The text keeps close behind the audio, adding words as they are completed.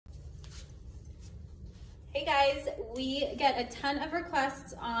Hey guys, we get a ton of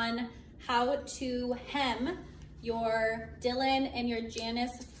requests on how to hem your Dylan and your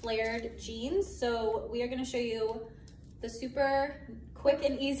Janice flared jeans. So we are gonna show you the super quick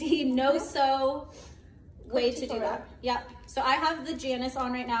and easy no-sew way to do that. Yep, so I have the Janice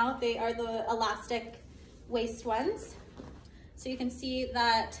on right now. They are the elastic waist ones. So you can see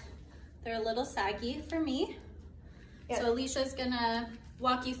that they're a little saggy for me. Yep. So Alicia's gonna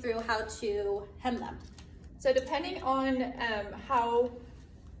walk you through how to hem them. So depending on how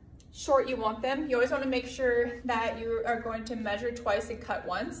short you want them, you always want to make sure that you are going to measure twice and cut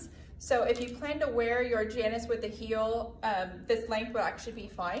once. So if you plan to wear your Janice with the heel, this length will actually be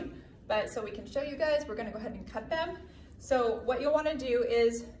fine. But so we can show you guys, we're going to go ahead and cut them. So what you'll want to do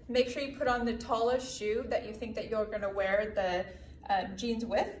is make sure you put on the tallest shoe that you think that you're going to wear the jeans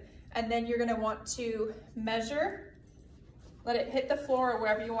with. And then you're going to want to measure, let it hit the floor or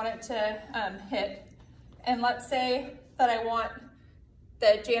wherever you want it to hit. And let's say that I want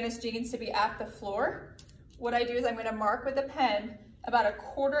the Janice jeans to be at the floor. What I do is I'm going to mark with a pen about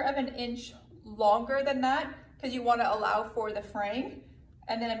 1/4 of an inch longer than that, because you want to allow for the fraying.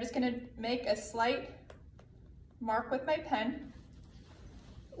 And then I'm just going to make a slight mark with my pen,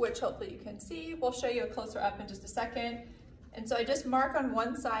 which hopefully you can see. We'll show you a closer up in just a second. And so I just mark on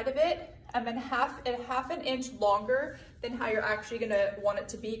one side of it, and then half an inch longer than how you're actually gonna want it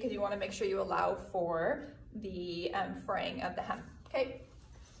to be, because you wanna make sure you allow for the fraying of the hem, okay?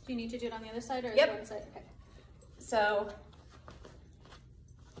 Do you need to do it on the other side or yep. one side? Okay. So,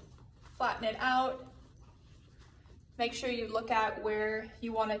 flatten it out. Make sure you look at where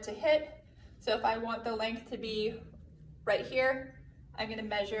you want it to hit. So if I want the length to be right here, I'm gonna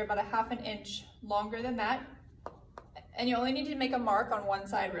measure about 1/2 inch longer than that. And you only need to make a mark on one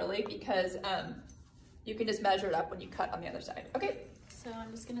side really, because you can just measure it up when you cut on the other side. Okay. So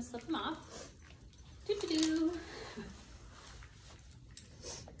I'm just gonna slip them off. Doo-doo-doo.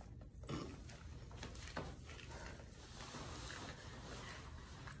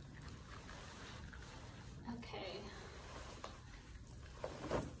 Okay.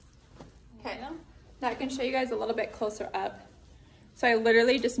 Okay. Now I can show you guys a little bit closer up. So I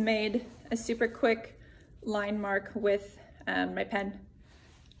literally just made a super quick line mark with my pen,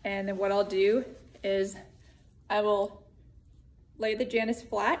 and then what I'll do is I will lay the Janice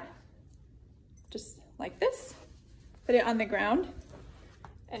flat just like this, put it on the ground,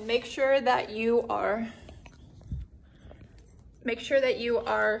 and make sure that you are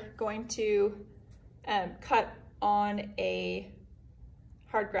going to cut on a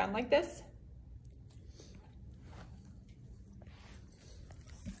hard ground like this.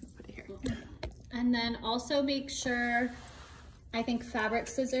 And then also make sure, I think fabric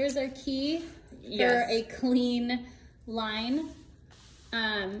scissors are key yes. for a clean line.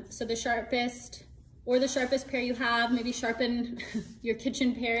 So the sharpest pair you have, maybe sharpen your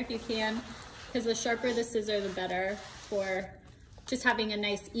kitchen pair if you can, because the sharper the scissor, the better for just having a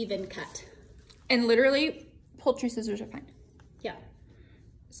nice even cut. And literally, poultry scissors are fine. Yeah.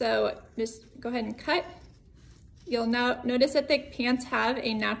 So just go ahead and cut. You'll now notice that the pants have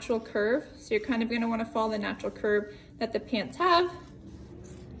a natural curve, so you're kind of going to want to follow the natural curve that the pants have.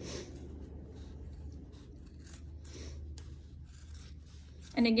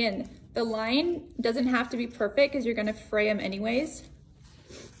 And again, the line doesn't have to be perfect because you're going to fray them anyways.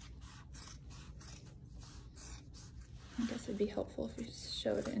 I guess it'd be helpful if you just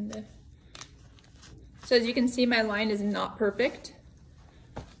show it in the... So as you can see, my line is not perfect,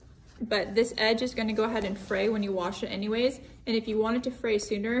 but this edge is going to go ahead and fray when you wash it anyways. And if you want it to fray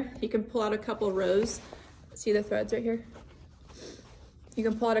sooner, you can pull out a couple rows. See the threads right here? You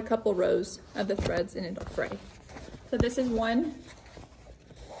can pull out a couple rows of the threads and it'll fray. So this is one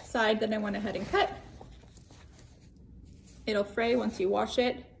side that I went ahead and cut. It'll fray once you wash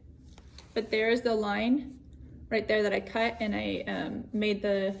it. But there's the line right there that I cut, and I made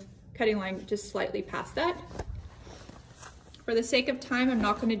the cutting line just slightly past that. For the sake of time, I'm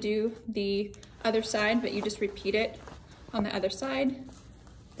not going to do the other side, but you just repeat it on the other side.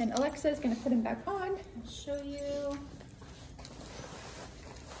 Then Alexa is going to put them back on. I'll show you.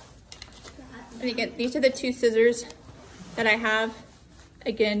 And again, these are the two scissors that I have.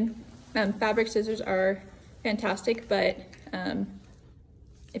 Again, fabric scissors are fantastic, but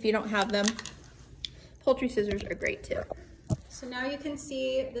if you don't have them, poultry scissors are great too. So now you can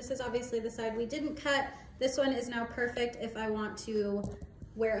see, this is obviously the side we didn't cut. This one is now perfect if I want to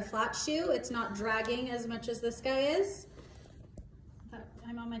wear a flat shoe. It's not dragging as much as this guy is. But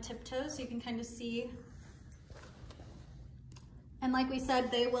I'm on my tiptoes, so you can kind of see. And like we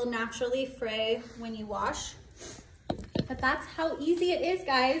said, they will naturally fray when you wash. But that's how easy it is,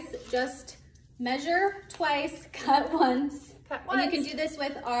 guys. Just Measure twice, cut once. Cut once. And you can do this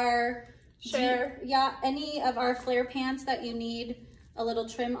with our Share. Yeah, any of our flare pants that you need a little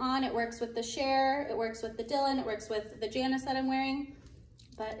trim on. It works with the Share, it works with the Dylan, it works with the Janice that I'm wearing,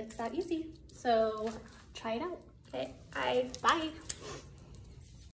 but it's that easy. So try it out. Okay, bye.